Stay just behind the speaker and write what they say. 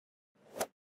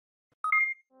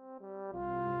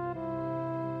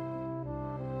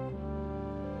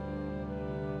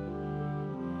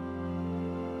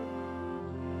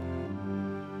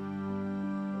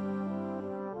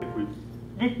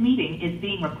This meeting is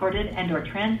being recorded and/or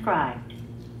transcribed.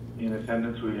 In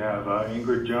attendance, we have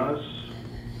Ingrid Jonas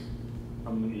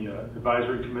from the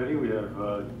advisory committee. We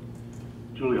have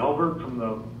Julie Hulbert from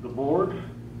the board,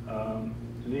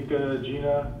 Danica,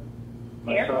 Gina,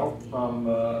 myself from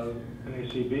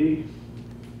NACB,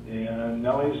 and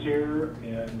Nellie's here,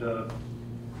 and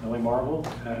Nellie Marvel,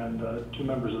 and two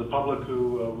members of the public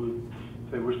who,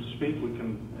 if they wish to speak, we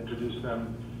can introduce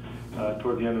them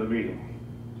toward the end of the meeting.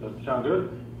 Does that sound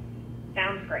good?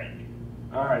 Sounds great.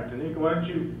 All right, Danica, why don't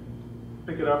you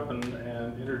pick it up and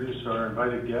introduce our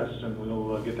invited guests, and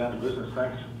we'll get down to business.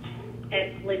 Thanks.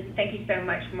 Liz, thank you so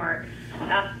much, Mark.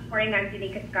 Good morning, I'm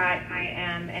Danica Scott. I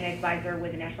am an advisor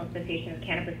with the National Association of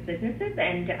Cannabis Businesses,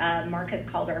 and Mark has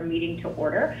called our meeting to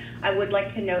order. I would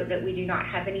like to note that we do not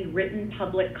have any written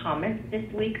public comments this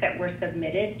week that were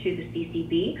submitted to the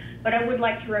CCB, but I would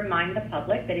like to remind the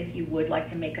public that if you would like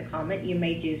to make a comment, you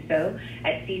may do so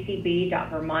at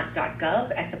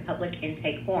ccb.vermont.gov at the public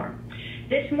intake form.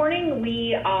 This morning,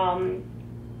 we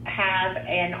have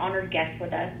an honored guest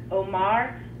with us,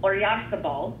 Omar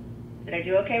Oyarzabal. Did I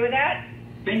do okay with that?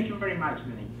 Thank you very much,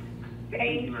 Denise.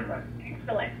 Thank you very much.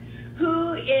 Excellent.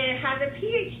 Who has a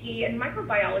PhD in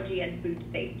microbiology and food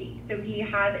safety. So he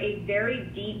has a very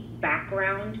deep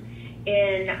background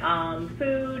in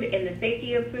food, in the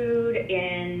safety of food,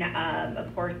 in,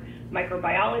 of course,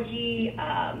 microbiology.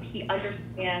 He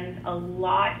understands a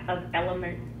lot of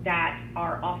elements that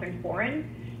are often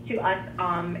foreign to us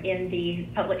in the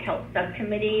public health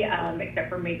subcommittee, except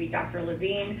for maybe Dr.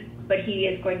 Levine, but he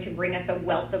is going to bring us a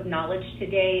wealth of knowledge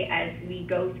today as we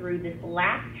go through this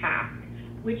last task,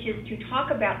 which is to talk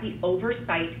about the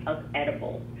oversight of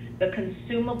edibles, the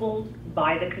consumables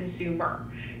by the consumer.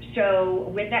 So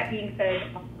with that being said,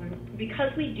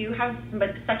 because we do have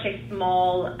such a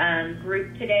small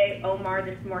group today, Omar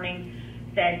this morning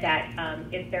said that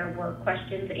if there were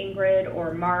questions, Ingrid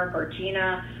or Mark or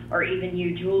Gina or even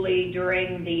you, Julie,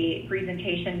 during the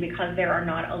presentation, because there are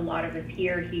not a lot of us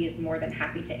here, he is more than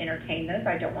happy to entertain those.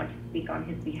 I don't want to speak on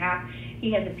his behalf.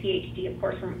 He has a PhD, of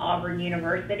course, from Auburn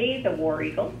University, the War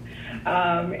Eagles,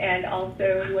 and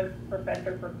also was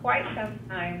professor for quite some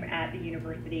time at the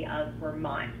University of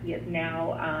Vermont. He is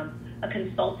now a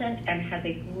consultant and has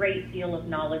a great deal of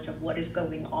knowledge of what is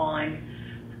going on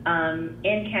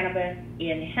in cannabis,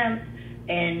 in hemp,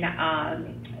 and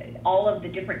all of the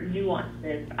different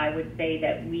nuances, I would say,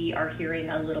 that we are hearing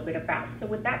a little bit about. So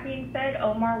with that being said,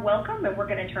 Omar, welcome, and we're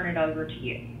going to turn it over to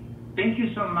you. Thank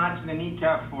you so much,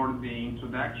 Danica, for the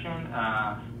introduction.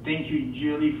 Thank you,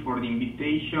 Julie, for the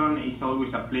invitation. It's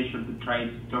always a pleasure to try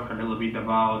to talk a little bit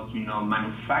about,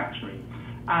 manufacturing.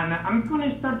 And I'm going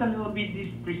to start a little bit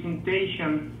this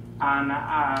presentation. And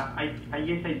I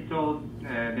guess I told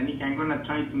Danica I'm going to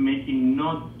try to make it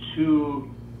not too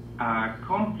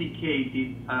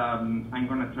complicated. I'm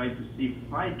going to try to see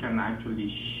if I can actually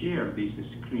share this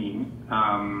screen.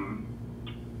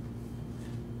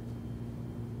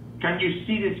 Can you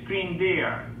see the screen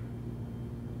there?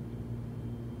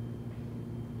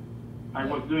 I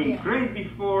was doing great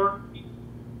before.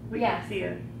 We can see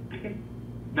it.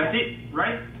 That's it,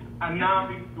 right? And now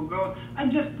we go. I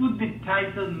just put the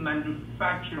title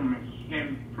manufacturing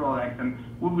hemp products, and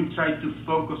we will try to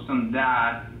focus on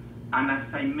that. And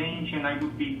as I mentioned, I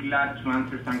would be glad to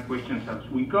answer some questions as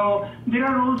we go. There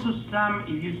are also some,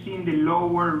 if you see in the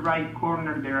lower right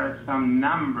corner, there are some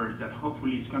numbers that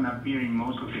hopefully is going to appear in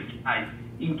most of the slides,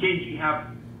 in case you have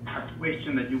a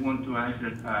question that you want to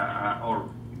answer or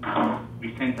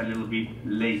present a little bit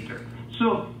later.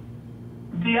 So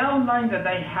the outline that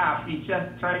I have is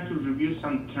just try to review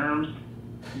some terms,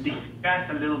 discuss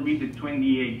a little bit the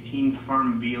 2018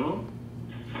 Farm Bill,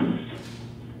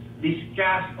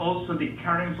 discuss also the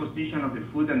current position of the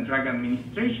Food and Drug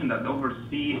Administration that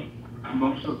oversees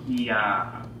most of the,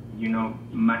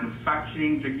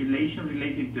 manufacturing regulation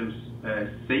related to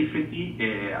safety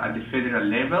at the federal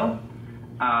level.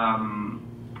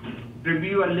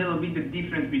 Review a little bit the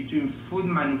difference between food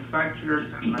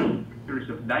manufacturers and manufacturers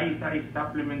of dietary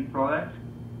supplement products.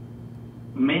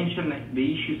 Mention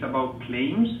the issues about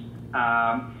claims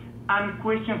and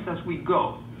questions as we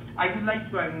go. I would like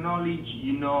to acknowledge,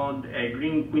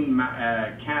 Green Queen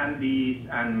Candies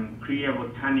and Korea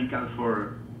Botanical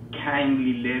for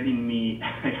kindly letting me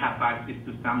have access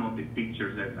to some of the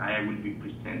pictures that I will be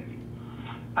presenting.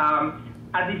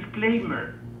 A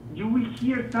disclaimer. You will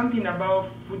hear something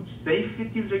about food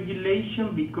safety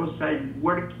regulation because I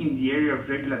work in the area of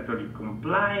regulatory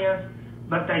compliance,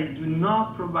 but I do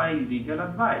not provide legal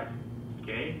advice,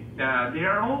 okay? There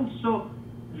are also,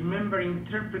 remember,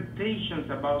 interpretations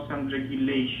about some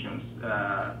regulations.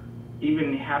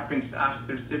 Even happens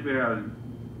after several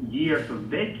years or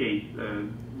decades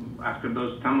after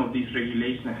some of these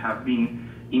regulations have been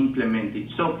implemented.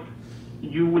 So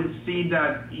you will see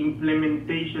that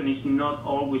implementation is not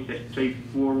always a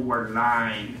straightforward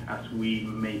line as we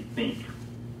may think.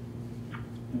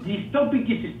 This topic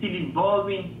is still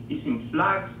evolving, it's in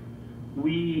flux.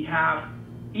 We have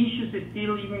issues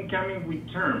still even coming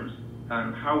with terms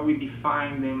and how we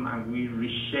define them and we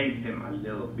reshape them a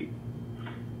little bit.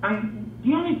 And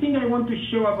the only thing I want to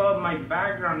show about my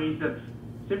background is that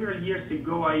several years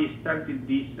ago I started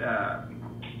this,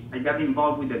 I got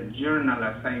involved with a journal,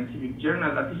 a scientific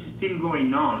journal that is still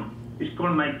going on. It's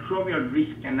called Microbial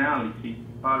Risk Analysis,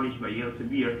 published by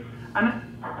Elsevier. And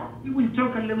we will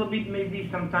talk a little bit maybe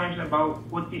sometimes about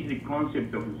what is the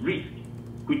concept of risk,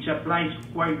 which applies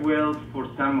quite well for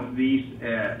some of these,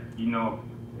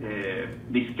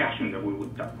 discussion that we will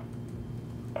talk.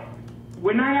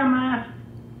 When I am asked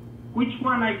which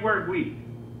one I work with,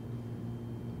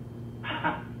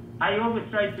 I always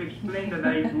try to explain that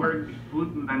I work with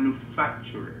food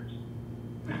manufacturers.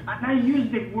 And I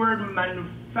use the word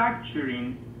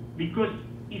manufacturing because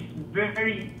it's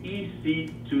very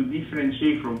easy to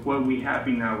differentiate from what we have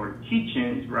in our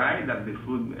kitchens, right, at the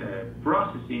food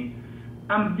processing,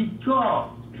 and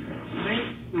because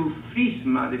thanks to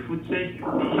FISMA, the Food Safety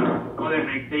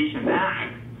Modernization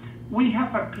Act, we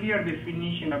have a clear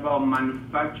definition about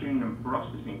manufacturing and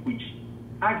processing, which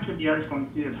actually are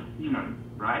considered synonyms,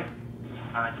 right?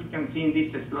 You can see in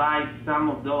this slide some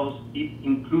of those. It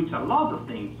includes a lot of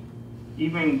things,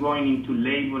 even going into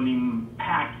labeling,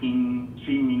 packing,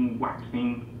 trimming,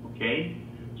 waxing, okay?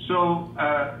 So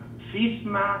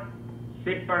FISMA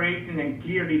separating and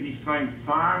clearly defined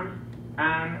farms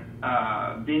and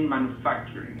then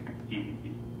manufacturing activities.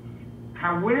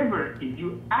 However, if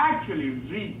you actually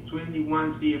read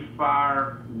 21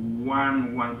 CFR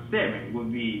 117,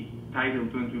 would be Title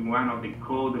 21 of the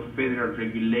Code of Federal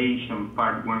Regulation,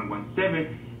 Part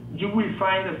 117, you will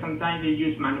find that sometimes they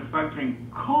use manufacturing,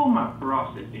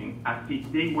 processing as if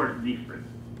they were different.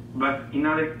 But in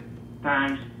other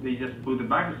times, they just put a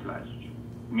backslash,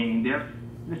 meaning they're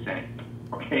the same,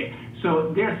 okay?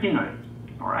 So they're synonyms,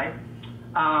 all right?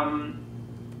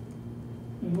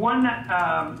 One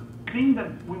thing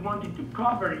that we wanted to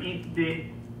cover is the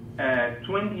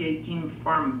 2018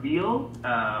 Farm Bill,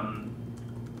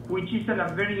 which is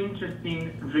a very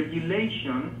interesting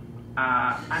regulation,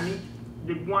 and it's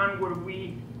the one where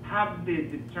we have the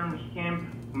term hemp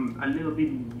a little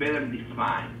bit better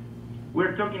defined.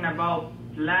 We're talking about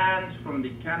plants from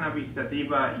the Cannabis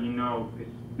sativa,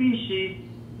 species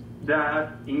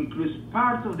that includes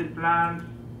parts of the plants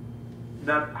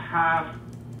that have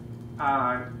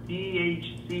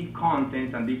THC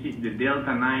content, and this is the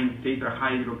delta-9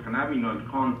 tetrahydrocannabinol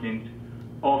content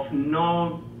of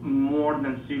no more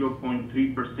than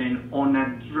 0.3% on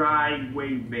a dry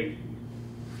weight basis.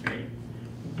 Okay?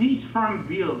 This Farm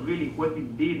Bill, really what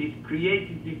it did is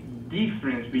created this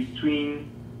difference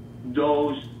between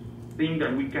those things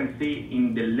that we can see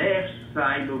in the left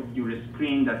side of your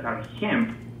screen that are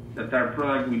hemp, that are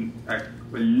products with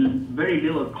very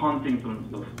little content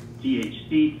of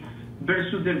THC,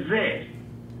 versus the rest.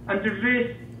 And the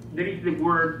rest, there is the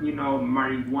word,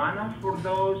 marijuana for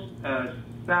those.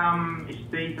 Some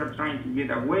states are trying to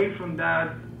get away from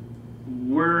that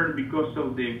word because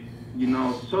of the,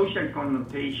 social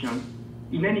connotation.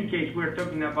 In any case, we're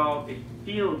talking about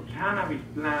still cannabis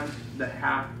plants that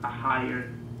have a higher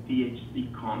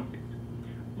THC content.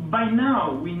 By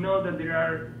now, we know that there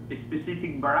are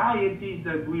specific varieties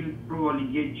that will probably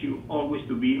get you always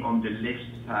to be on the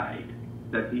left side.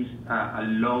 That is a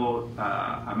low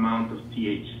amount of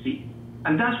THC.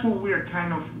 And that's what we're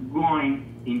kind of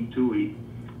going into it.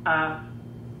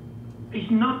 It's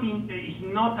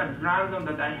not at random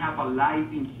that I have a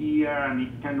light in here and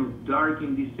it's kind of dark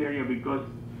in this area, because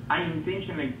I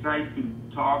intentionally try to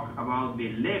talk about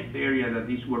the left area, that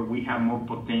is where we have more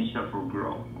potential for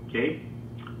growth, okay?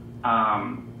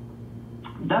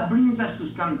 That brings us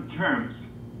to some terms.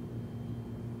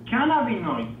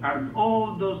 Cannabinoids are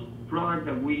all those products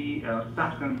that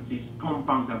substances,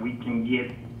 compounds that we can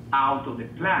get out of the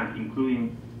plant,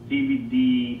 including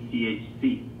CBD,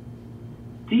 THC.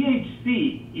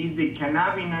 THC is the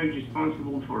cannabinoid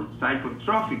responsible for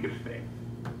psychotropic effects,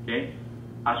 okay?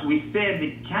 As we said,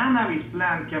 the cannabis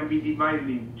plant can be divided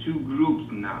in two groups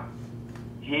now,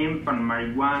 hemp and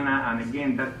marijuana, and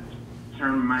again, that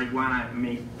term marijuana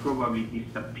may probably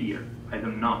disappear, I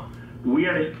don't know. We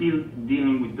are still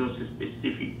dealing with those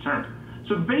specific terms.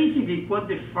 So basically what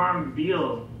the Farm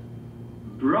Bill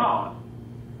brought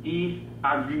is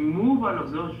a removal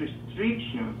of those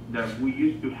restrictions that we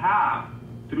used to have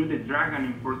through the Drug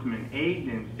Enforcement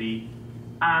Agency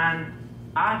And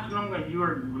as long as you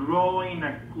are growing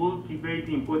and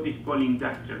cultivating what is called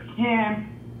industrial hemp,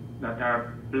 that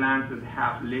are plants that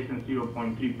have less than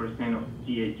 0.3% of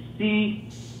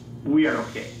THC, we are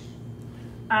okay.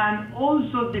 And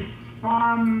also the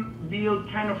Farm Bill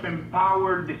kind of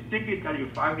empowered the Secretary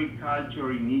of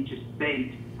Agriculture in each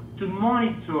state to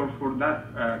monitor for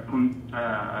that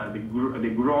the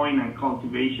growing and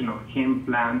cultivation of hemp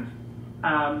plants,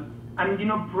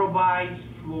 and provides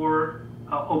for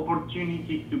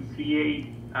opportunity to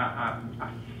create a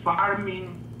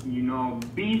farming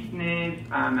business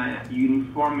and a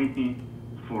uniformity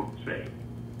for trade.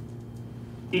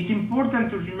 It's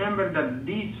important to remember that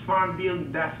this Farm Bill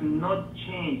does not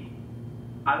change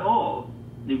at all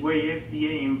the way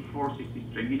FDA enforces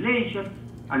its regulation.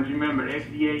 And remember,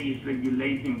 FDA is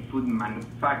regulating food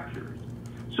manufacturers.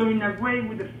 So in a way,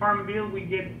 with the Farm Bill, we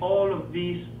get all of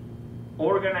these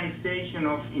organization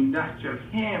of industrial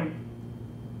hemp,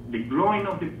 the growing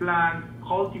of the plant,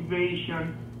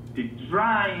 cultivation, the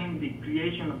drying, the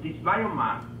creation of this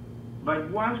biomass.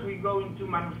 But once we go into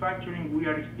manufacturing, we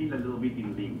are still a little bit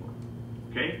in limbo,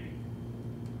 okay?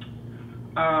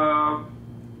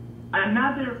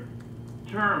 Another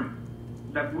term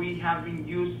that we have been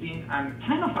using and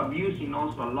kind of abusing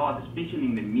also a lot, especially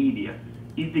in the media,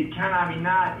 is the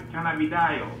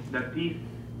cannabidiol. That is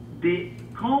the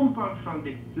compound from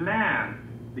the plant,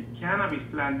 the cannabis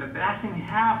plant, that doesn't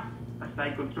have a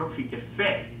psychotropic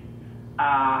effect.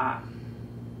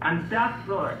 And that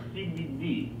product,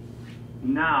 CBD,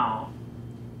 now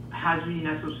has been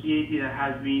associated,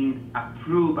 has been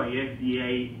approved by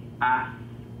FDA as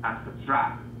a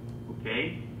drug,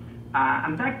 okay?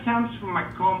 And that comes from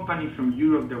a company from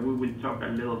Europe that we will talk a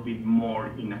little bit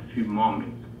more in a few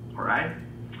moments, all right?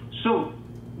 So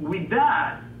with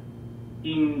that,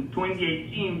 in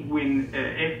 2018, when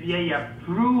FDA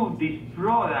approved this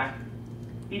product,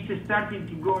 it's starting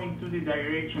to go into the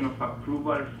direction of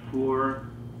approval for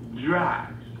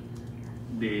drugs.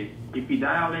 The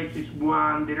Epidiolex is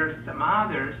one. There are some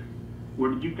others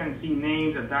where you can see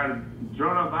names that are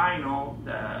dronabinol,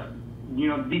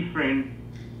 different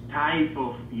type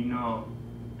of,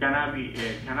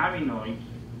 cannabinoids.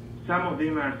 Some of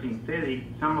them are synthetic.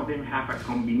 Some of them have a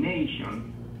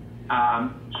combination.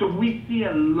 So we see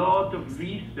a lot of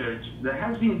research that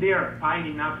has been there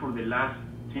piling up for the last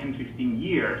 10, 15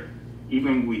 years,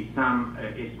 even with some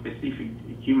specific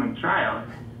human trials,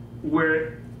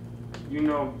 where,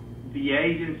 the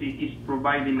agency is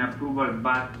providing approval,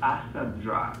 but as a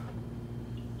drug.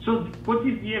 So what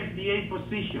is the FDA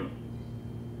position?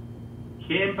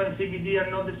 Hemp and CBD are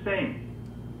not the same.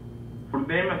 For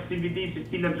them, CBD is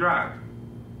still a drug.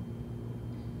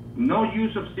 No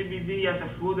use of CBD as a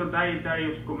food or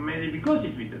dietary of cosmetic because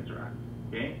it is a drug.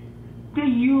 Okay? They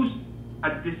use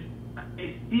at this.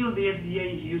 Still, the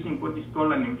FDA is using what is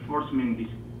called an enforcement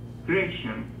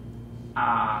discretion.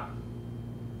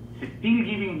 Still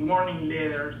giving warning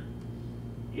letters.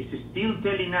 It's still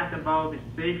telling us about the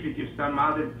safety of some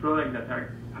other products that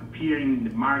are appearing in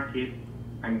the market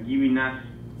and giving us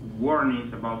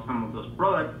warnings about some of those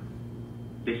products.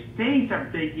 The states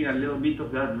are taking a little bit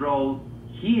of that role.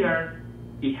 Here,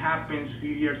 it happens a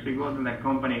few years ago that a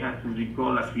company had to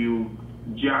recall a few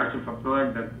jars of a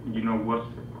product that was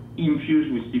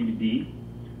infused with CBD.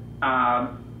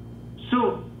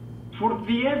 So for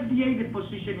the FDA, the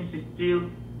position is still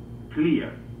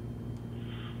clear.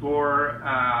 For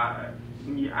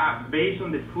based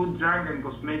on the Food, Drug, and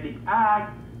Cosmetic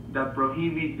Act that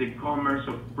prohibits the commerce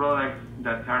of products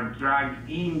that are drugged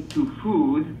into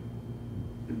food,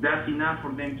 that's enough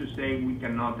for them to say we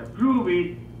cannot approve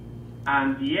it.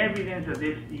 And the evidence that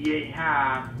the FDA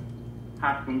has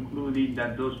concluded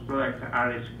that those products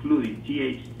are excluded.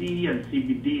 THC and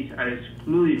CBDs are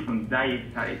excluded from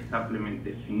dietary supplement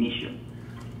definition.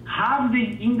 Have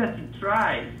the industry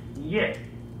tried? Yes.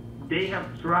 They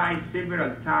have tried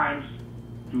several times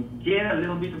to get a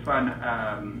little bit of an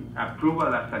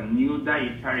approval as a new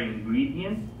dietary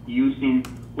ingredient using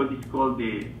what is called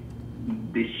the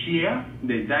SHEA,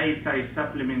 the Dietary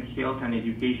Supplement Health and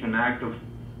Education Act of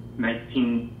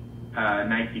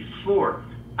 1994.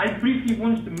 I briefly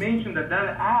want to mention that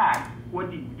act,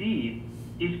 what it did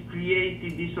is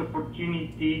created this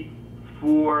opportunity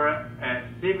for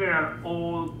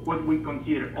several what we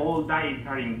consider all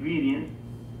dietary ingredients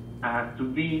to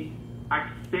be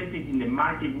accepted in the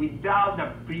market without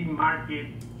a pre-market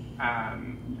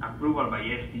approval by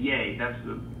FDA. That's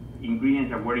the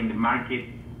ingredients that were in the market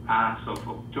as of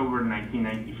October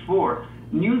 1994.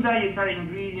 New dietary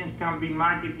ingredients can be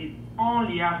marketed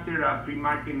only after a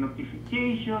pre-market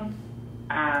notification,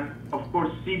 and of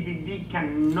course CBD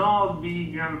cannot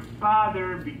be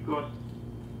grandfathered because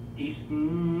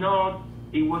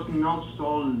it was not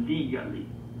sold legally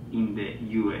in the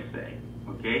USA,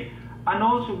 okay? And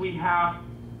also we have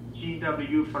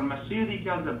GW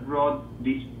Pharmaceuticals that brought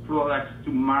these products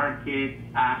to market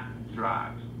as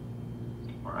drugs,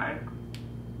 all right?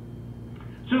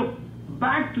 So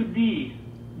back to this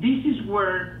is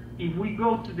where, if we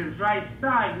go to the right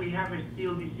side, we have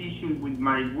still this issue with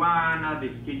marijuana, the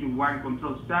Schedule 1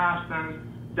 controlled substance.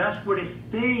 That's where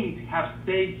states have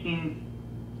taken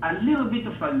a little bit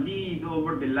of a lead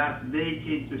over the last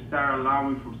decade to start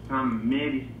allowing for some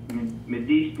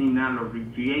medicinal or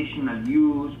recreational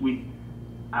use with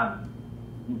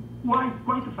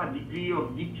quite of a degree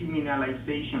of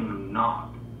decriminalization or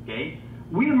not, okay?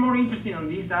 We're more interested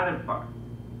on this other part.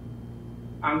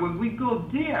 And when we go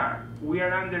there, we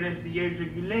are under FDA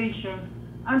regulations,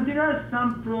 and there are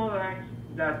some products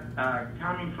that are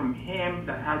coming from hemp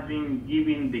that have been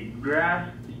given the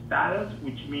GRAS status,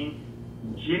 which means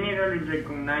generally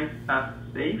recognized as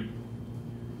safe.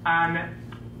 And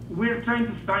we're trying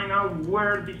to find out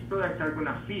where these products are going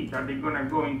to fit. Are they going to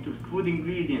go into food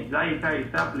ingredients, dietary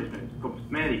supplements,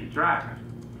 cosmetic drugs?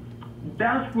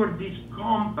 That's where these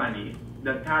companies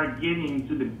that are getting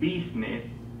into the business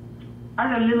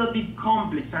are a little bit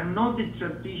complex, are not the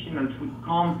traditional food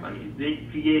companies.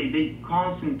 They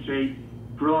concentrate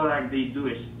product, they do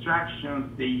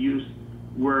extractions, they use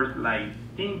words like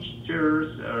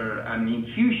tinctures or an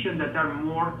infusion that are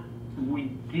more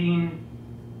within,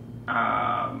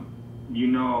 a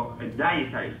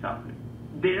dietary supplement.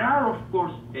 There are, of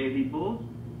course, edibles,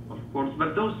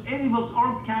 but those edibles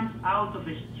all comes out of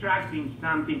extracting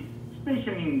something,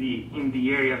 especially in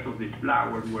the areas of the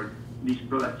flower where these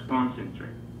products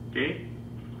concentrate, okay?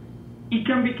 It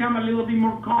can become a little bit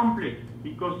more complex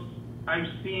because I've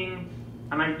seen,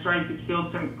 and I try to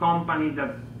filter companies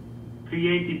that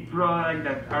create products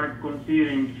that are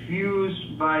considered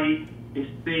infused by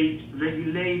state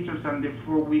regulators, and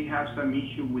therefore we have some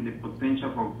issue with the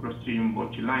potential for Clostridium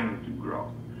botulinum to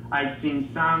grow. I've seen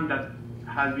some that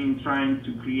have been trying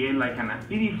to create like an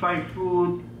acidified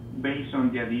food based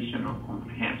on the addition of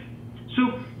hemp.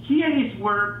 So here is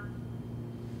where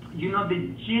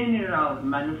the general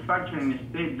manufacturing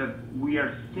step that we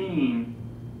are seeing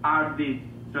are the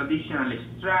traditional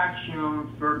extraction,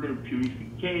 further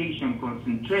purification,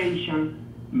 concentration,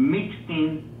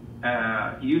 mixing,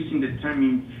 using the term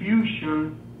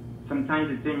infusion. Sometimes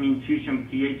the term infusion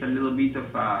creates a little bit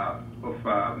of a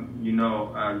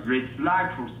red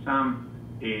flag for some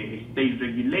state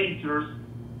regulators.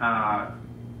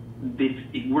 This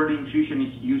word infusion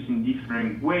is used in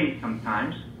different ways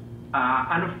sometimes.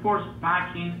 And of course,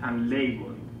 packing and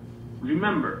labeling.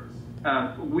 Remember,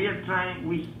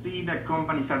 we see that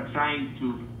companies are trying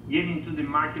to get into the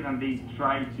market and they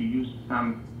try to use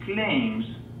some claims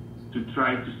to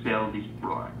try to sell this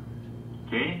product,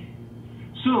 okay?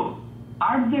 So,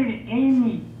 are there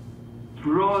any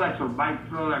products or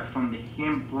byproducts from the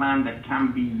hemp plant that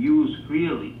can be used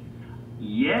really?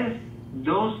 Yes,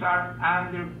 those are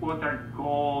under what are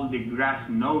called the GRAS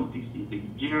notices, they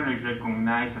generally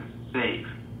recognized as safe.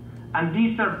 And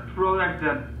these are products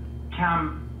that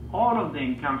all of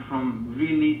them come from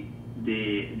really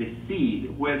the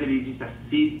seed, whether it is a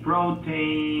seed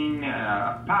protein,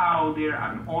 powder,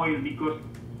 an oil, because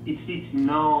it's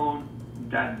known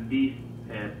that this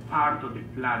part of the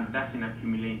plant doesn't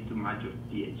accumulate too much of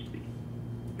THC,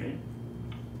 okay?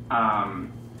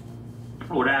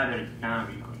 Or other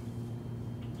cannabinoids.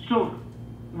 So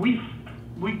we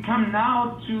come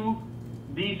now to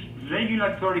this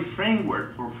regulatory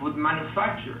framework for food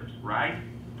manufacturers, right?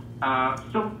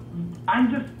 So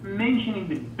I'm just mentioning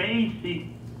the basic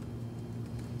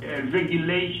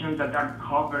regulations that are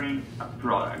covering a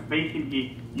product.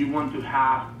 Basically, you want to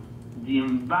have the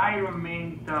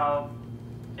environmental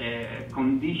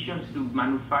conditions to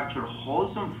manufacture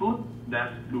wholesome food.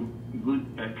 That's through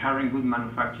current good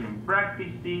manufacturing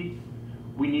practices.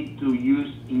 We need to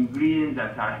use ingredients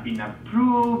that have been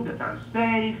approved, that are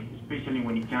safe, especially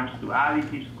when it comes to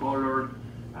additives, colors.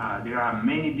 There are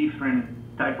many different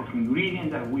type of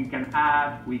ingredients that we can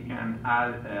add. We can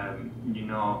add,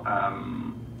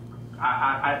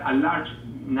 a large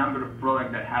number of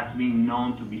products that has been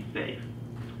known to be safe.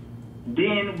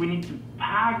 Then we need to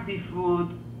pack the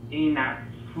food in a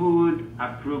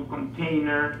food-approved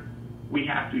container. We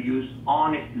have to use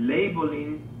honest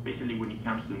labeling, especially when it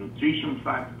comes to nutrition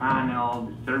fact panel,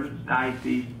 the serving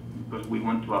sizes, because we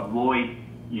want to avoid,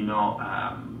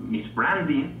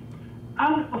 misbranding.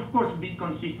 And of course, be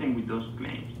consistent with those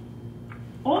claims.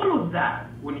 All of that,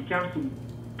 when it comes to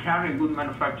carrying good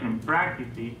manufacturing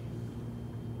practices,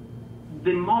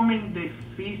 the moment the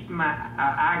FISMA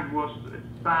Act was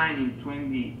signed in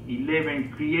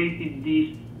 2011, created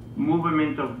this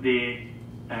movement of the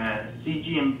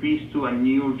CGMPs to a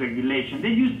new regulation. They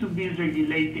used to be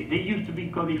regulated, they used to be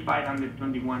codified under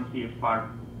 21 CFR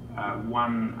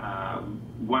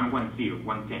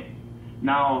 110.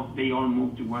 Now they all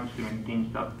moved to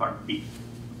 117 subpart B,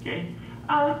 okay?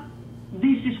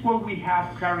 This is what we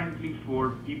have currently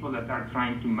for people that are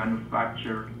trying to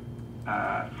manufacture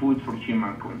food for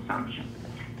human consumption.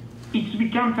 It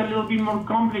becomes a little bit more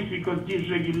complex because this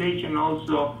regulation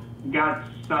also got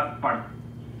subpart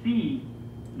C,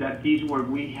 that is where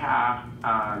we have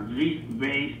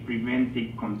risk-based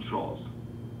preventive controls.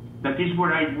 That is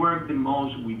where I work the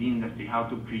most with industry, how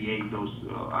to create those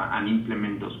and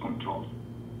implement those controls.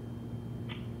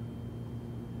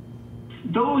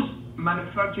 Those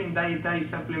manufacturing dietary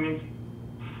supplements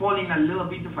fall in a little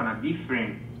bit of a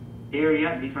different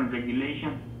area, different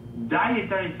regulation.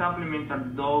 Dietary supplements are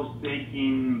those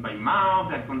taken by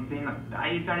mouth that contain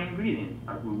dietary ingredients,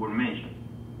 as we were mentioned.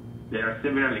 There are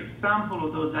several examples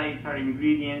of those dietary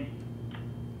ingredients.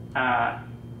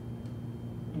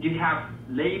 You have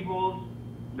labels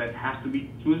that have to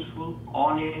be truthful,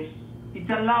 honest. It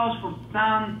allows for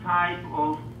some type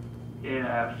of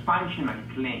functional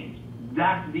claims.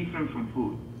 That's different from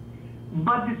food.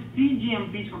 But the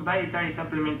CGMPs for dietary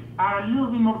supplements are a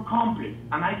little bit more complex,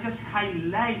 and I just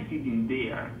highlighted in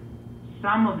there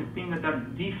some of the things that are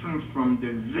different from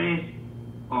the rest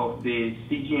of the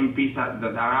CGMPs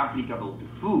that are applicable to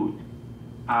food.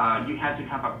 You have to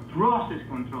have a process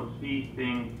control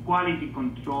system, quality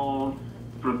control,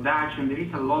 production. There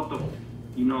is a lot of,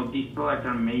 these products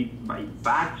are made by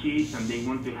batches, and they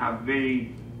want to have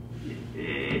very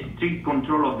strict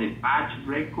control of the batch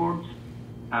records.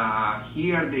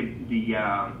 Here,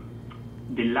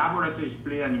 the laboratories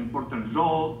play an important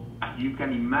role. As you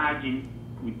can imagine,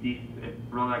 with these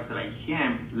products like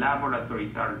hemp,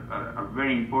 laboratories are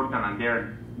very important, and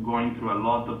they're going through a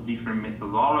lot of different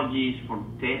methodologies for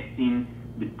testing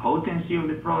the potency of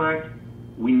the product.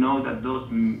 We know that those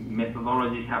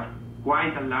methodologies have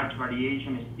quite a large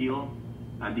variation still.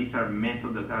 These are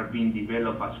methods that are being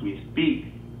developed as we speak.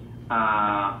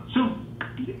 So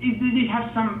they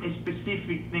have some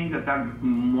specific things that are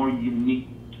more unique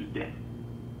to them.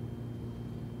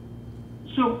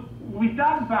 So with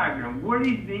that background, where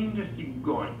is the industry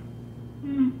going?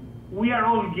 We are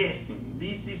all guessing.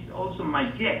 This is also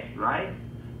my guess, right?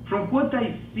 From what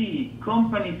I see,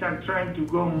 companies are trying to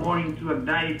go more into a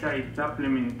dietary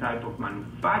supplement type of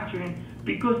manufacturing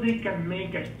because they can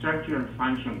make a structural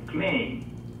function claim.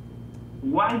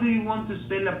 Why do you want to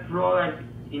sell a product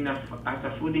as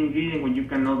a food ingredient when you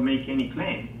cannot make any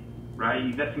claim, right?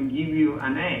 It doesn't give you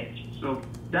an edge. So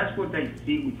that's what I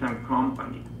see with some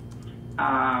companies.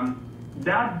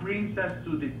 That brings us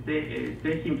to the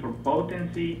testing for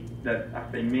potency that,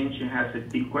 as I mentioned, has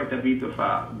still quite a bit of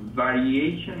a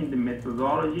variation in the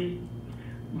methodologies.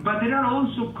 But there are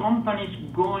also companies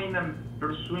going and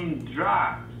pursuing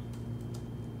drugs.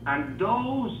 And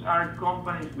those are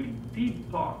companies with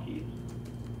deep pockets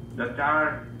that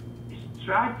are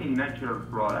extracting natural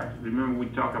products. Remember, we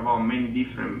talk about many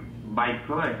different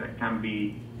byproducts that can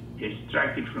be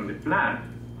extracted from the plant.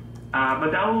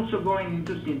 But they're also going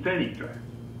into synthetic drugs.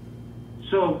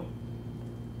 So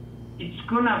it's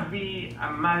going to be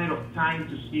a matter of time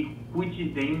to see which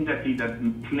is the industry that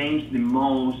claims the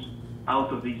most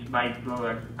out of these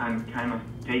byproducts and kind of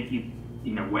take it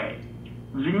in a way.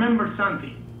 Remember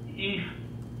something, if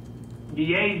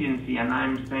the agency, and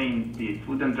I'm saying the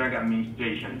Food and Drug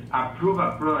Administration, approve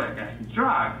a product as a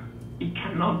drug, it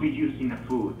cannot be used in a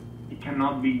food. It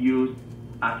cannot be used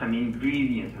as an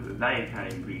ingredient, as a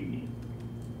dietary ingredient.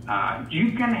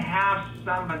 You can have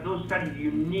some, but those are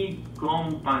unique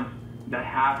compounds that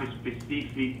have a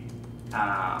specific,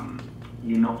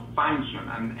 function.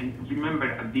 And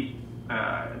remember,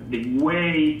 the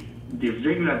way the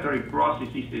regulatory process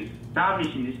is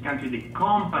established in this country, the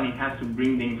company has to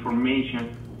bring the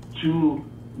information to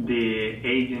the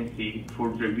agency for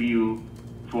review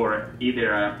for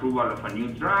either approval of a new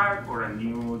drug or a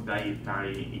new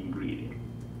dietary ingredient.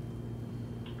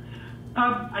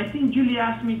 I think Julie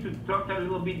asked me to talk a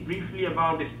little bit briefly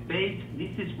about the states.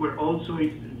 This is where also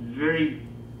it's very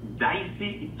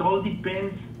dicey. It all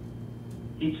depends.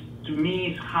 To me,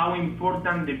 it's how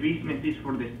important the business is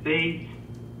for the states.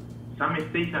 Some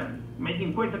states are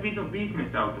making quite a bit of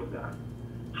business out of that.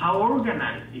 How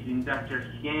organized is industrial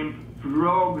hemp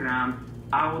program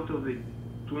out of the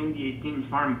 2018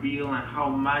 Farm Bill and how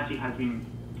much it has been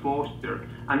fostered?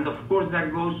 And of course,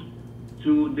 that goes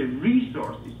to the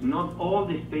resources. Not all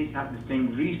the states have the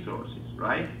same resources,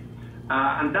 right?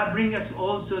 And that brings us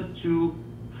also to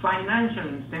financial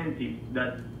incentives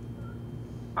that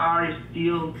are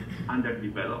still under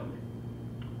development.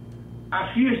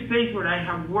 A few states where I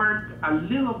have worked a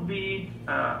little bit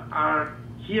are,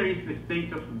 here is the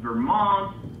state of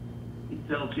Vermont. It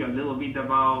tells you a little bit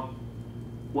about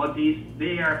what is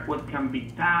there, what can be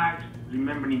taxed.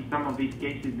 Remember, in some of these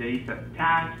cases, there is a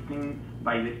taxing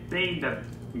by the state that,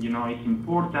 is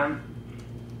important.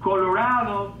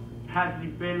 Colorado has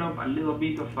developed a little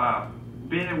bit of a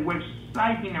better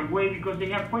website in a way because they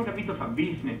have quite a bit of a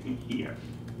business in here.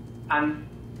 And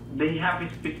they have a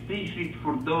specific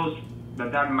for those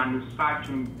that are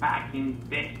manufacturing, packing,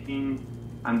 testing,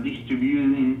 and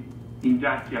distributing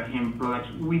industrial hemp products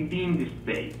within the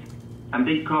state. And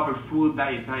they cover food,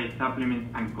 dietary supplements,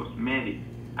 and cosmetics.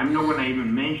 I'm not going to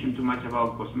even mention too much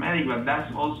about cosmetics, but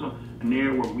that's also an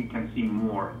area where we can see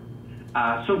more.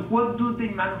 So what do the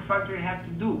manufacturers have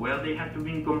to do? Well, they have to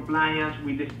be in compliance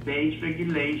with the state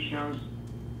regulations,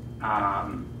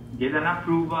 get an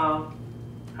approval.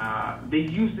 They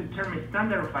use the term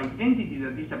standard of identity.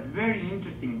 That is a very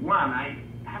interesting one. I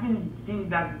haven't seen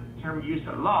that term used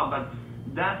a lot, but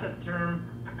that's a term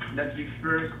that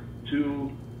refers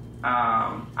to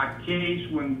a case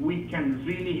when we can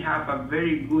really have a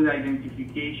very good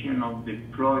identification of the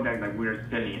product that we're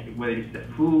selling, whether it's a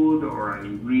food or an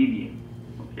ingredient,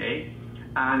 okay?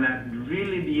 And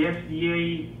really the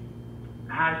FDA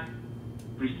has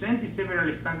presented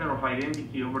several standards of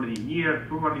identity over the years.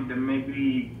 Probably there may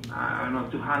be,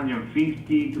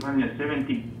 250,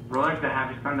 270 products that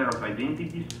have standard of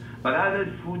identities, but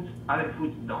other foods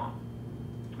don't.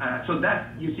 So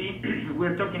that, you see,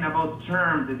 we're talking about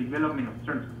terms, the development of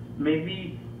terms.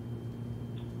 Maybe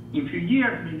in a few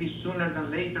years, maybe sooner than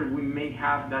later, we may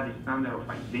have that standard of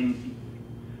identity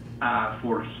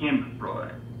for hemp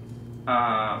products.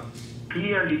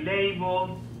 Clearly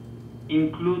labeled,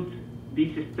 include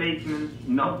these statements,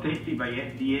 not tested by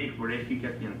FDA for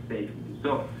efficacy and safety.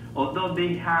 So although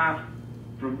they have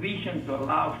provision to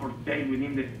allow for sale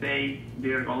within the state,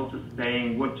 they're also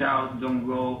saying, watch out, don't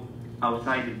go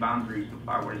outside the boundaries of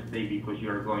our state because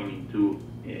you're going into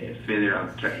federal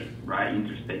trade, right,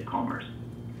 interstate commerce.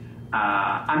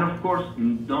 And of course,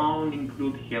 don't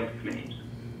include health claims.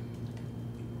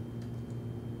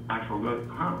 I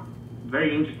forgot,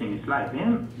 very interesting slide.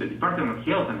 Then the Department of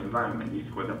Health and Environment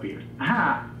is what appears.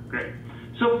 Great.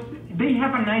 So they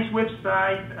have a nice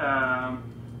website.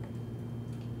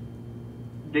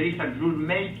 There is a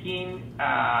rulemaking.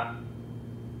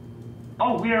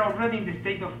 We are already in the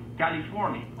state of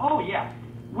California. Oh, yeah.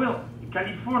 Well,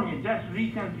 California just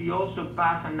recently also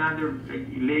passed another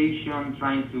regulation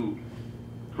trying to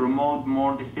promote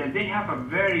more the state. They have a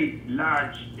very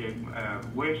large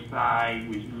website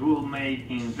with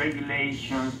rulemaking,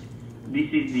 regulations.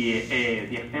 This is the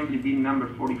Assembly Bill number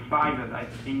 45 that I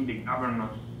think the governor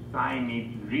signed it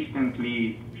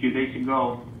recently, a few days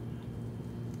ago.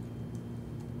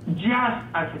 Just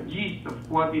as a gist of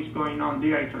what is going on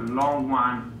there, it's a long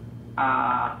one.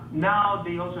 Now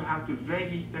they also have to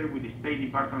register with the State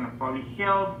Department of Public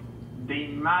Health. They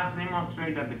must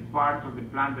demonstrate that the parts of the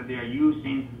plant that they are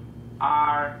using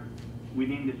are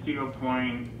within the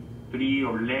 0.3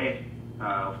 or less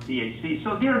of THC.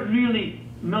 So they're really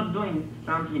not doing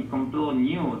something completely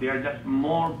new. They are just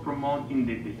more promoting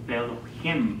the sale of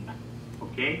hemp,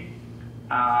 okay?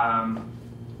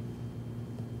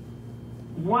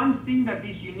 One thing that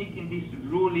is unique in this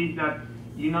rule is that,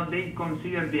 they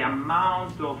consider the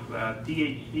amount of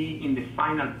THC in the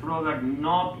final product,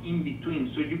 not in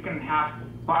between. So you can have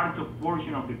part of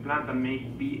portion of the plant that may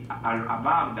be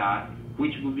above that,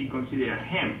 which would be considered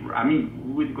hemp. I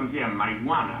mean, we would consider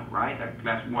marijuana, right? A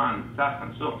class 1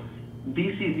 substance. So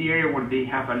this is the area where they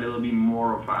have a little bit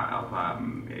more of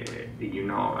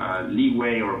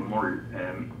leeway or more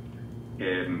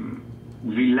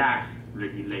relaxed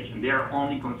regulation. They are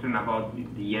only concerned about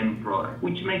the end product,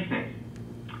 which makes sense.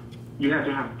 You have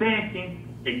to have testing,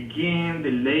 again,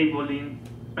 the labeling.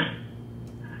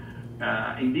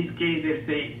 In this case, they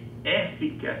say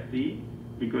efficacy,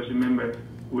 because remember,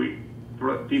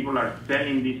 people are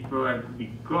selling this product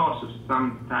because of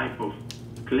some type of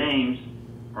claims,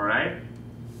 all right?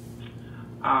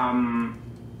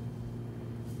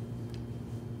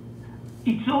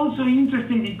 It's also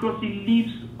interesting because it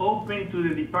leaves open to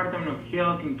the Department of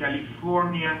Health in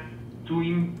California to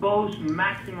impose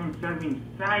maximum serving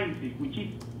sizes, which is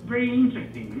very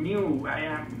interesting, new.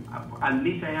 At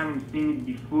least I haven't seen it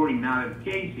before in other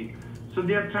cases. So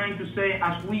they're trying to say,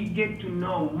 as we get to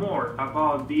know more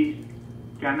about these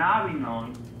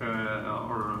cannabinoids,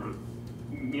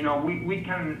 we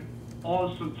can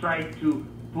also try to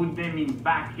put them in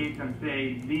buckets and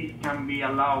say this can be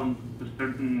allowed to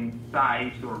certain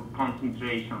size or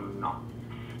concentration or not.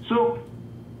 So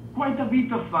quite a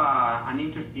bit of an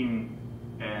interesting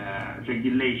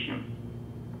regulation.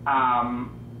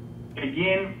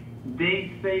 Again,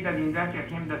 they say that industrial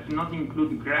hemp does not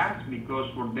include grass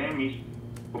because for them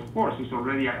of course, it's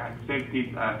already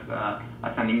accepted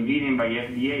as an ingredient by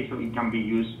FDA, so it can be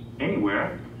used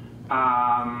anywhere.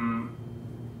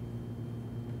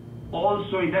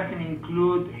 Also, it doesn't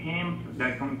include hemp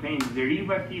that contains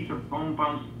derivatives or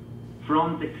compounds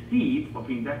from the seed of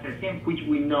industrial hemp, which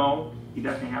we know it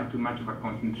doesn't have too much of a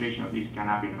concentration of these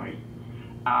cannabinoids.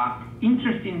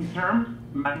 Interesting terms,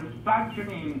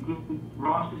 manufacturing includes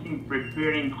processing,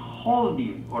 preparing,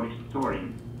 holding, or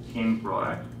storing hemp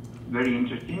products. Very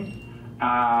interesting.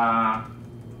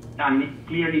 And it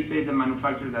clearly says the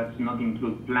manufacturer does not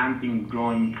include planting,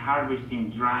 growing,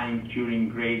 harvesting, drying, curing,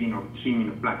 grading, or trimming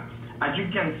of plants. As you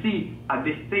can see, at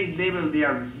the state level, they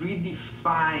are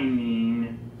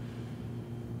redefining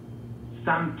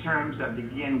some terms that,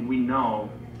 again, we know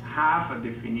have a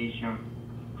definition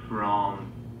from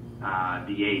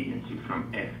the agency,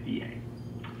 from FDA.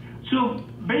 So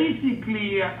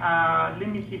basically, let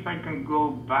me see if I can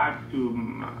go back to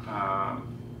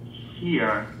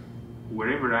here,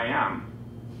 wherever I am.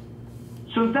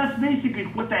 So that's basically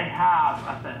what I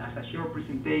have as a short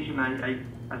presentation. As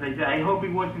I said, I hope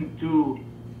it wasn't too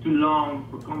long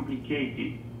or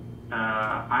complicated.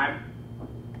 I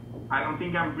don't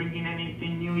think I'm bringing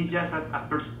anything new. It's just a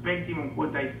perspective on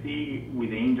what I see with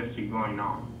the industry going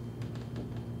on.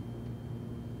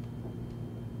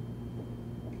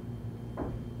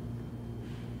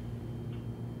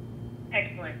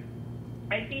 Excellent.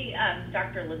 I see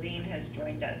Dr. Levine has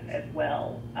joined us as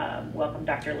well. Welcome,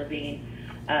 Dr. Levine.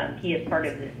 He is part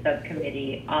of this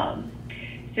subcommittee.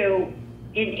 So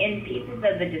in pieces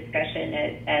of the discussion,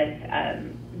 as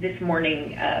this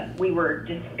morning we were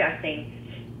discussing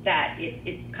that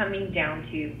it's coming down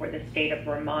to, for the state of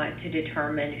Vermont, to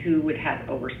determine who would have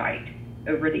oversight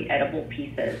over the edible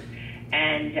pieces.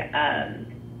 And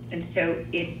so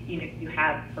if you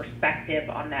have perspective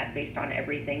on that based on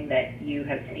everything that you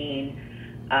have seen,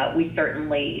 we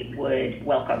certainly would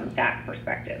welcome that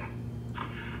perspective.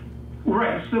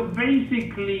 Right. So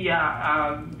basically,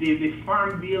 the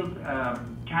Farm Bill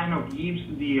kind of gives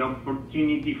the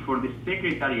opportunity for the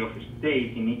Secretary of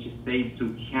State in each state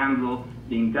to handle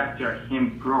the industrial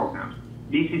hemp programs.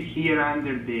 This is here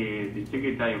under the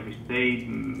Secretary of State,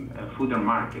 Food and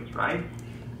Markets, right?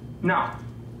 Now,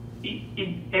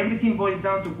 everything boils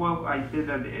down to what I said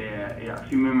a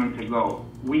few moments ago.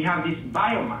 We have this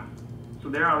biomass. So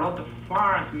there are a lot of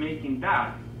farms making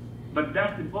that, but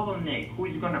that's the bottleneck. Who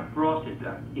is going to process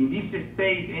that? In this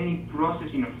state, any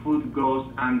processing of food goes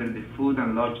under the Food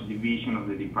and Lodge Division of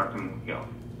the Department of Health.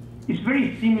 It's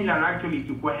very similar actually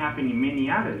to what happened in many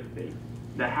other states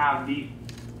that have this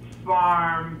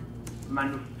farm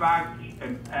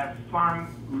manufacturing, farm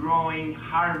growing,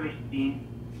 harvesting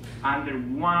under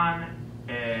one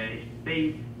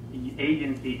state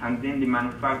agency, and then the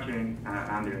manufacturing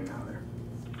under another.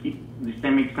 The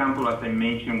same example as I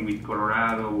mentioned with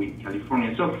Colorado, with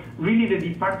California. So really the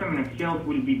Department of Health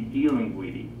will be dealing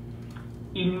with it.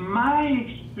 In my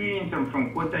experience and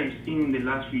from what I've seen in the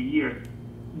last few years,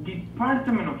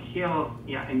 Department of Health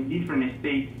in different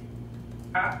states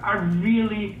are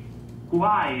really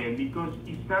quiet because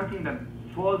it's something that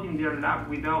falls in their lap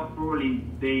without probably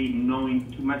they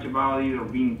knowing too much about it or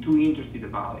being too interested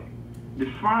about it.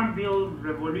 The Farm Bill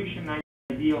revolutionized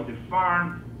the idea of the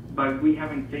farm, but we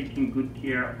haven't taken good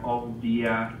care of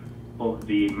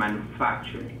the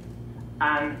manufacturing.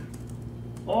 And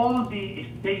all the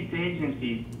state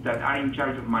agencies that are in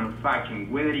charge of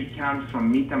manufacturing, whether it comes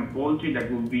from meat and poultry, that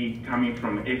will be coming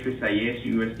from FSIS,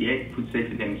 USDA, Food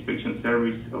Safety and Inspection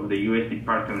Service of the U.S.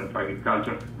 Department of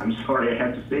Agriculture, I'm sorry I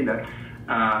have to say that,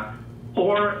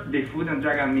 or the Food and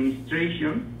Drug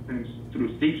Administration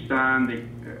through CIPSA.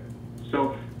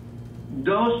 So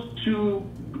those two,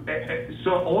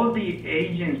 so all the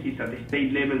agencies at the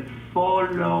state level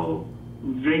follow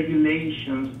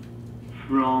regulations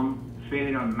from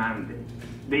federal mandate.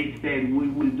 They said we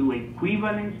will do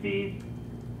equivalencies,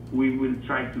 we will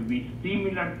try to be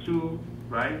similar to,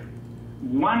 right?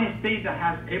 One state that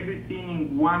has everything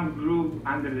in one group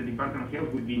under the Department of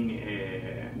Health would be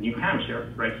New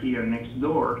Hampshire, right here next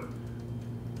door.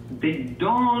 They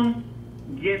don't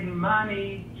get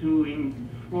money to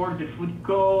enforce the food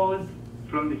code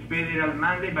from the federal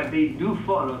mandate, but they do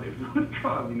follow the food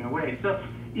code in a way. So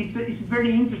it's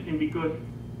very interesting because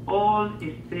all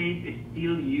states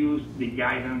still use the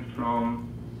guidance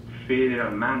from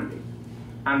federal mandate.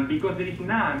 And because there is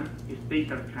none,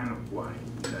 states are kind of quiet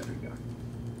in that regard.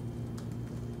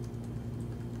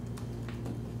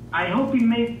 I hope it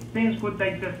makes sense what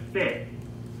I just said.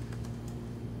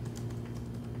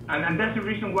 And that's the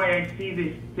reason why I see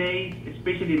the states,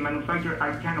 especially the manufacturers,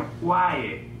 are kind of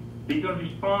quiet. They don't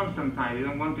respond sometimes. They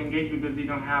don't want to engage because they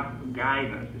don't have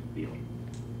guidance still.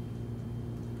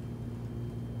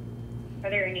 Are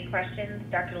there any questions,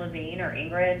 Dr. Levine or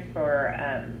Ingrid, for,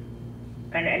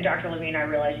 and Dr. Levine, I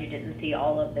realize you didn't see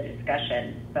all of the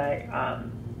discussion, but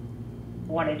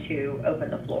wanted to open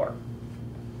the floor.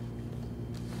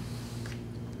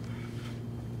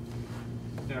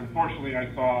 Yeah, unfortunately,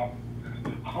 I saw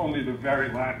only the very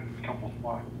last couple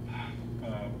slides.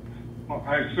 Well,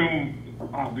 I assume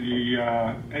I'll be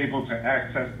able to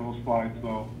access those slides,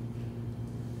 though.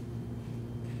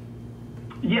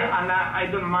 Yeah, and I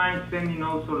don't mind sending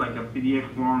also like a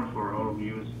PDF form for all of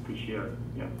you to share.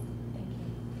 Yeah.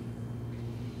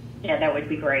 Yeah, that would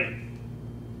be great.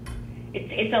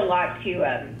 It's a lot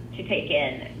to take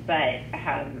in, but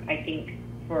I think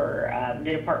for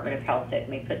the Department of Health, it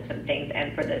may put some things,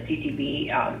 and for the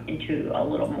CTB into a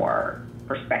little more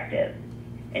perspective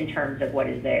in terms of what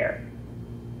is there.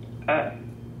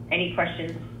 Any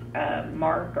questions,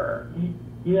 Mark, or?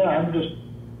 Yeah, I'm just,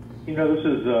 this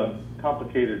is a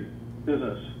complicated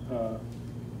business,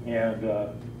 and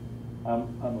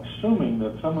I'm assuming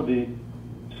that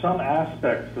some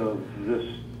aspects of this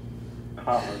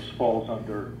commerce falls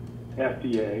under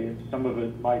FDA, and some of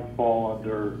it might fall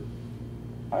under,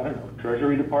 I don't know,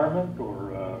 Treasury Department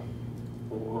or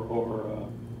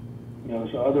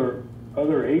so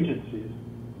other agencies,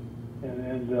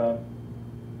 and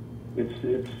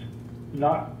it's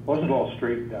wasn't all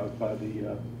straightened out by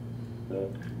the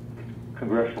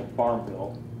Congressional Farm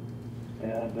Bill,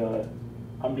 and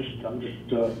I'm just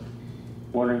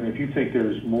wondering if you think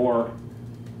there's more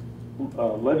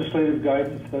legislative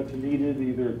guidance that's needed,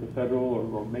 either at the federal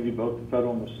or maybe both the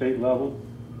federal and the state level,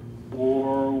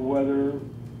 or whether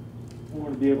we're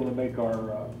going to be able to make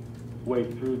our way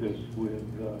through this with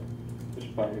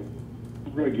just by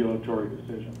regulatory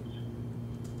decisions.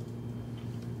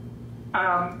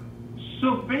 So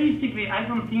basically, I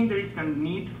don't think there is a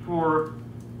need for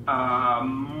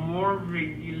more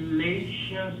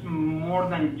regulations, more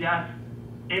than just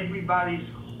everybody's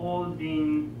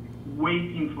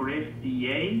waiting for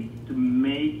FDA to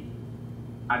make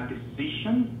a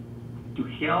decision to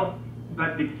help.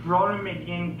 But the problem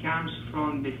again comes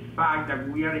from the fact that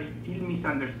we are still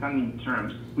misunderstanding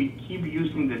terms. We keep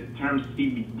using the term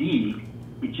CBD,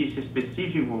 which is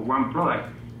specific for one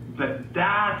product, but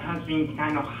that has been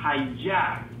kind of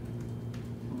hijacked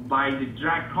by the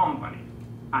drug company.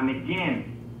 And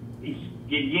again, it's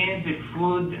against the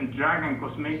Food and Drug and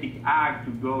Cosmetic Act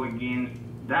to go against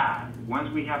that. Once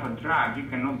we have a drug, you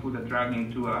cannot put a drug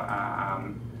into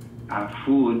a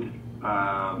food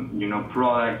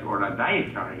product or a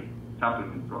dietary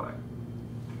supplement product.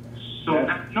 So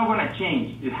that's not going to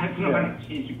change. That's not going to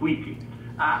change quickly.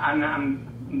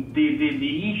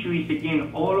 The issue is,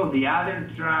 again, all of the other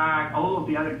drugs, all of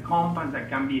the other compounds that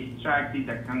can be extracted,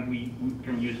 we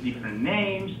can use different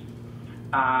names.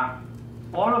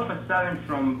 All of a sudden,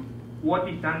 from what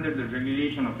is under the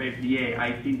regulation of FDA,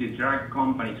 I see the drug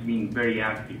companies being very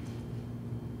active.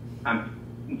 And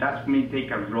that may take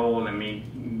a role and may,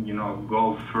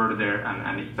 go further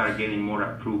and start getting more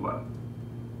approval.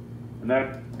 And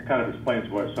that kind of explains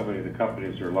why so many of the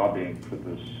companies are lobbying for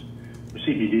this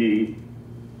CBD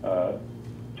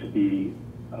to be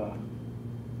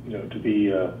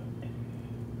a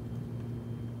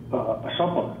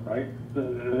supplement, right?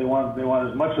 They want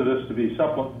as much of this to be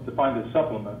defined as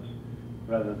supplements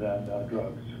rather than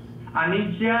drugs. And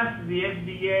it's just the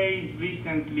FDA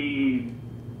recently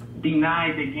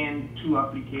denied again 2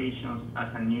 applications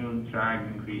as a new drug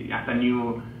ingredient, as a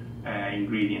new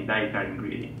dietary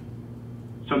ingredient.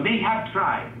 So they have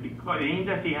tried, because the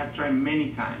industry has tried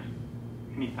many times.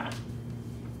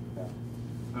 Yeah.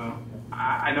 So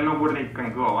I don't know where they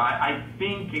can go. I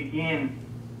think, again,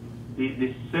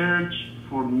 the search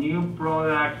for new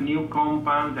products, new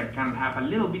compounds that can have a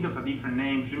little bit of a different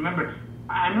names. Remember,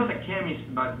 I'm not a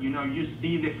chemist, but you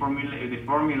see the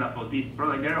formula for this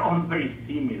product. They're all very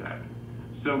similar.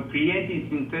 So creating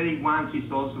synthetic ones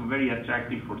is also very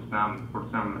attractive for some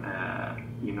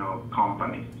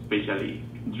companies, especially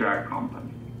drug companies.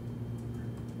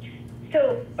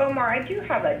 So, Omar, I do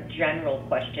have a general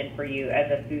question for you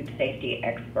as a food safety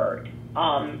expert.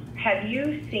 Have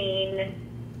you seen,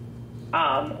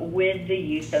 with the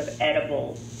use of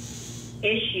edibles,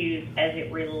 issues as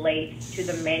it relates to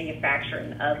the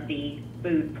manufacturing of the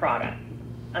food product?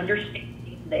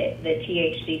 Understanding the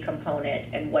THC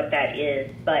component and what that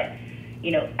is, but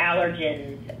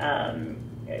allergens,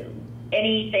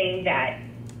 anything that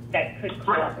could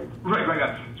cause.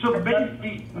 Right. So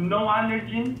basically, no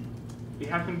allergen. It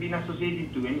hasn't been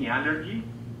associated to any allergy,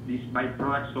 this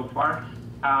byproduct so far.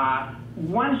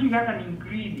 Once you got an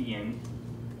ingredient,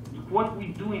 what we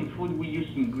do in food, we use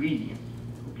ingredients,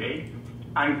 okay?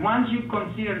 And once you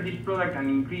consider this product an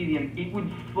ingredient, it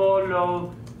would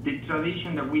follow the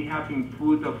tradition that we have in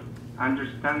food of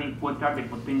understanding what are the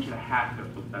potential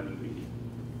hazards of that ingredient,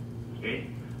 okay?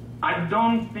 I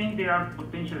don't think there are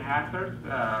potential hazards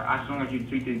as long as you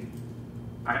treat it,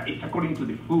 it's according to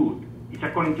the food. It's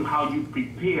according to how you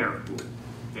prepare food,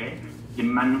 okay? The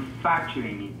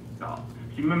manufacturing itself.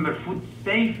 Remember, food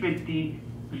safety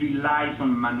relies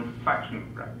on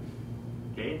manufacturing practice,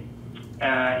 okay?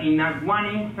 In one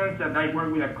instance that I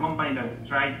worked with a company that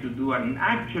tried to do an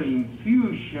actual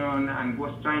infusion and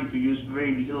was trying to use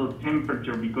very little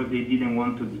temperature because they didn't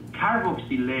want to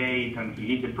decarboxylate and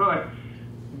release the product,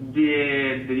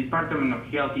 the Department of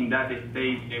Health in that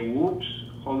state said, whoops,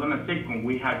 hold on a second,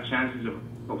 we have chances of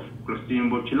Clostridium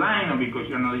botulinum because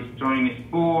you're not destroying a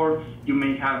spore. You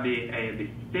may have the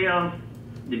cells,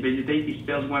 the vegetative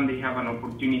cells, when they have an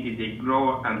opportunity, they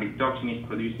grow and the toxin is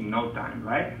produced in no time,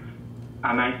 right?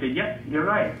 And I said, yeah, you're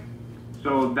right.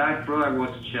 So that product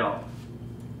was shelved.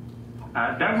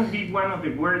 That would be one of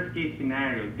the worst case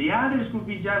scenarios. The others would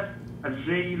be just a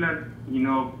regular,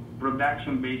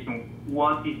 production based on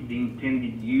what is the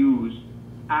intended use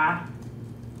as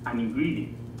an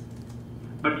ingredient.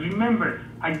 But remember,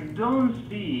 I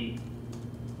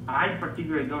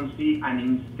particularly don't see an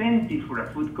incentive for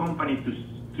a food company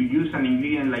to use an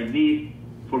ingredient like this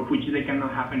for which they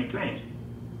cannot have any claims.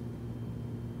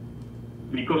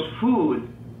 Because food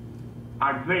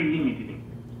are very limited.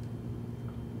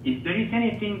 If there is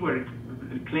anything where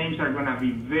claims are going to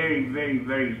be very, very,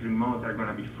 very remote, are going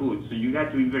to be food. So you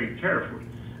got to be very careful.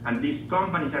 And these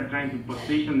companies are trying to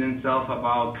position themselves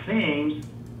about claims,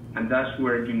 and that's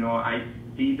where, I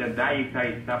see that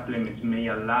dietary supplements may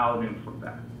allow them for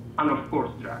that. And of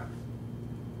course, drugs.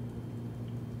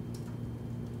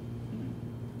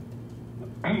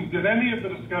 Did any of the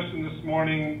discussion this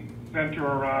morning center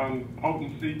around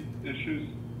potency issues?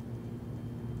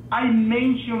 I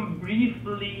mentioned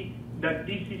briefly that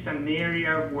this is an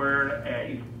area where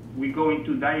if we go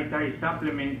into dietary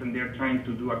supplements and they're trying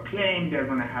to do a claim, they're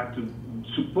going to have to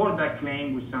support that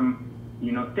claim with some,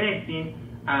 testing.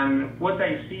 And what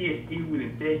I see is still with the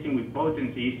testing with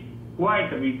potency is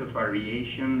quite a bit of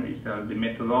variation. The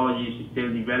methodology is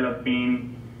still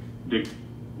developing. The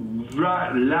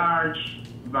large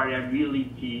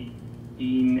variability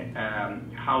in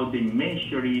how they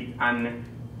measure it. And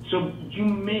so you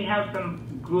may have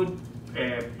some good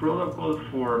protocol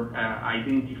for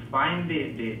identifying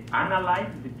the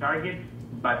analyte, the target,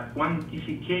 but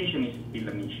quantification is still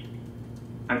an issue.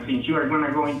 And since you are going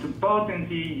to go into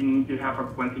potency, you need to have a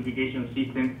quantification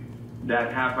system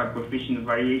that have a coefficient of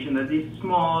variation that is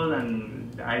small,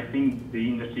 and I think the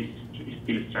industry is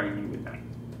still struggling with that.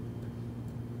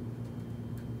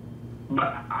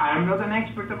 But I'm not an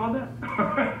expert about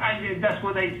that. That's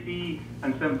what I see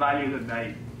and some value that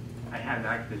I have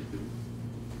access to.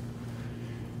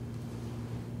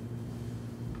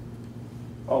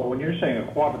 Oh, when you're saying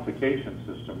a quantification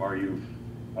system,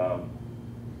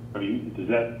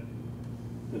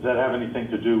 does that have anything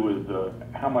to do with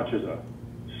how much is a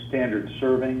standard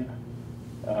serving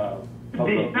of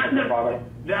the product?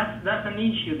 That's an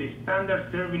issue. The standard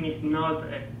serving is not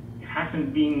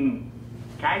hasn't been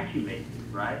calculated,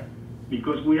 right?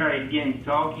 Because we are again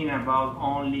talking about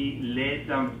only less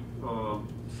than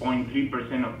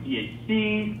 0.3% of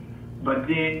THC, but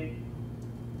then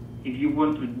if you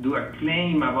want to do a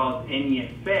claim about any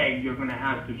effect, you're going to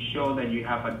have to show that you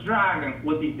have a drug and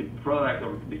what is the product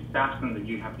or the substance that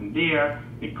you have in there,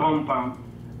 the compound.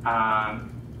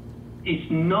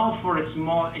 It's not for a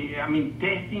small,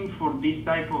 testing for this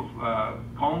type of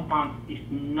compounds is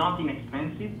not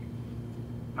inexpensive.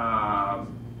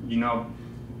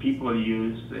 People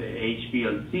use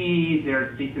HPLCs, there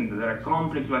are systems that are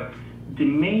complex, but the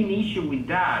main issue with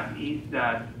that is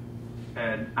that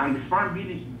and the Farm Bill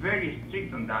is very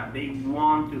strict on that. They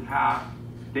want to have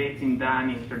testing done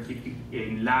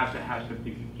in labs that have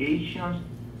certifications.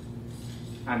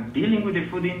 And dealing with the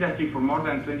food industry for more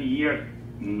than 20 years,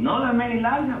 not that many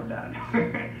labs have that.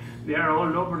 They are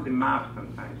all over the map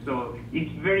sometimes. So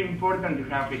it's very important to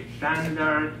have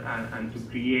standards and to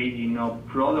create,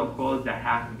 protocols that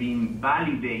have been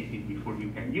validated before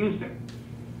you can use them.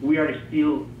 We are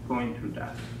still going through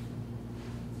that.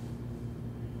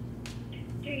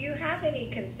 Do you have any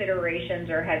considerations,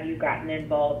 or have you gotten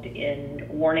involved in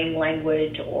warning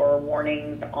language or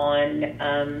warnings on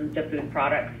the food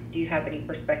products? Do you have any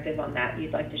perspective on that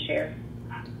you'd like to share?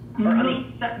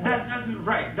 That's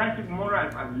right. That's more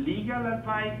a legal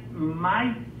advice.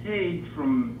 My take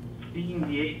from seeing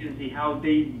the agency, how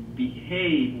they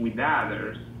behave with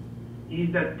others,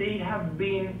 is that they have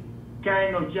been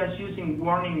kind of just using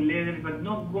warning letters, but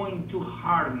not going too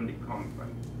hard on the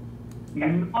company. Okay.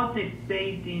 Not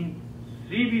stating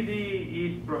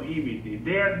CBD is prohibited.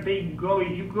 There they go.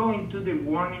 If you go into the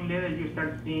warning letter, you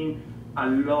start seeing a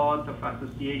lot of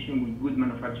association with good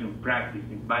manufacturing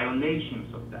practices,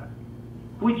 violations of that,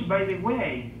 which, by the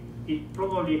way, is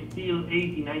probably still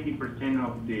 80–90%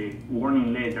 of the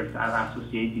warning letters are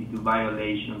associated to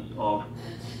violations of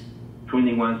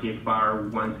 21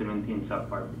 CFR 117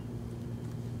 subpart B.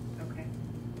 Okay.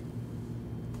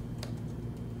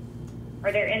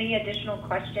 Are there any additional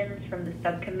questions from the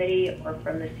subcommittee or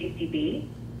from the CCB?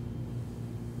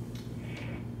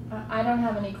 I don't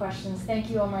have any questions. Thank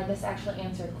you, Omar. This actually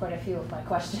answered quite a few of my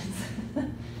questions.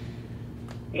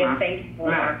 Yes, thank you,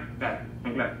 Omar.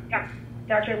 I'm glad. Yeah.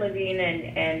 Dr. Levine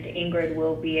and Ingrid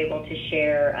will be able to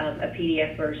share a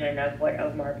PDF version of what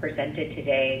Omar presented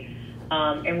today.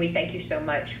 And we thank you so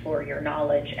much for your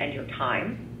knowledge and your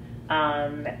time.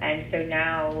 And so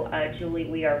now, Julie,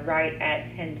 we are right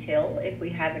at 10 till. If we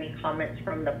have any comments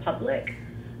from the public,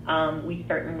 we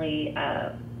certainly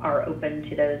are open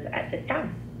to those at this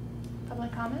time.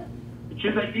 Public comment?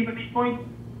 Should I leave at this point?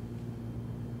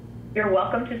 You're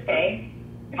welcome to stay.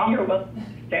 You're welcome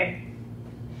to stay.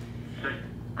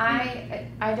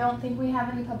 I don't think we have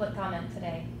any public comment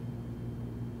today.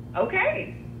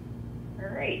 Okay.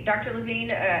 All right. Dr.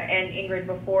 Levine and Ingrid,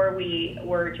 before we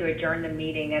were to adjourn the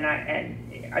meeting, and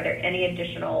are there any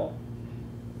additional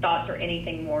thoughts or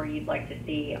anything more you'd like to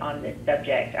see on this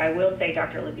subject? I will say,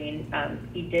 Dr. Levine,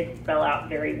 he did spell out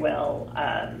very well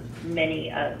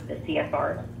many of the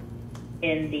CFRs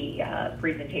in the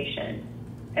presentation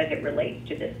as it relates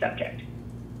to this subject.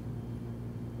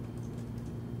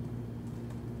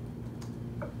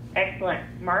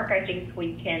 Excellent. Mark, I think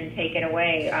we can take it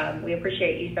away. We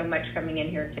appreciate you so much coming in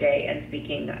here today and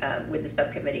speaking with the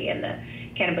subcommittee and the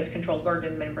Cannabis Controlled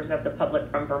Garden members of the public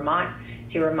from Vermont.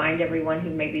 To remind everyone who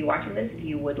may be watching this, if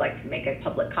you would like to make a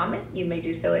public comment, you may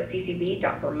do so at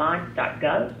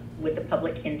ccb.vermont.gov with the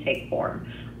public intake form.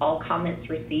 All comments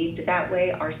received that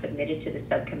way are submitted to the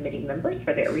subcommittee members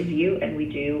for their review, and we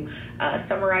do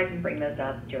summarize and bring those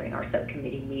up during our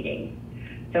subcommittee meeting.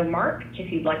 So, Mark, if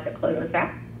you'd like to close us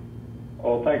out.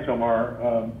 Well, thanks,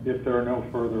 Omar. If there are no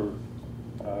further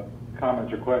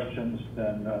comments or questions,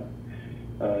 then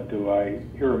do I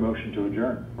hear a motion to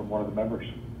adjourn from one of the members?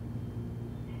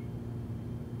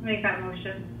 Make that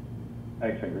motion.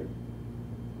 Thanks, Ingrid.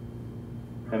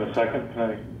 And a second?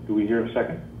 Do we hear a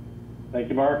second? Thank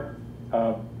you, Mark.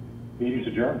 Meeting's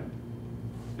adjourned.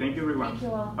 Thank you, everyone. Thank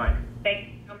you all. Bye.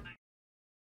 Thanks.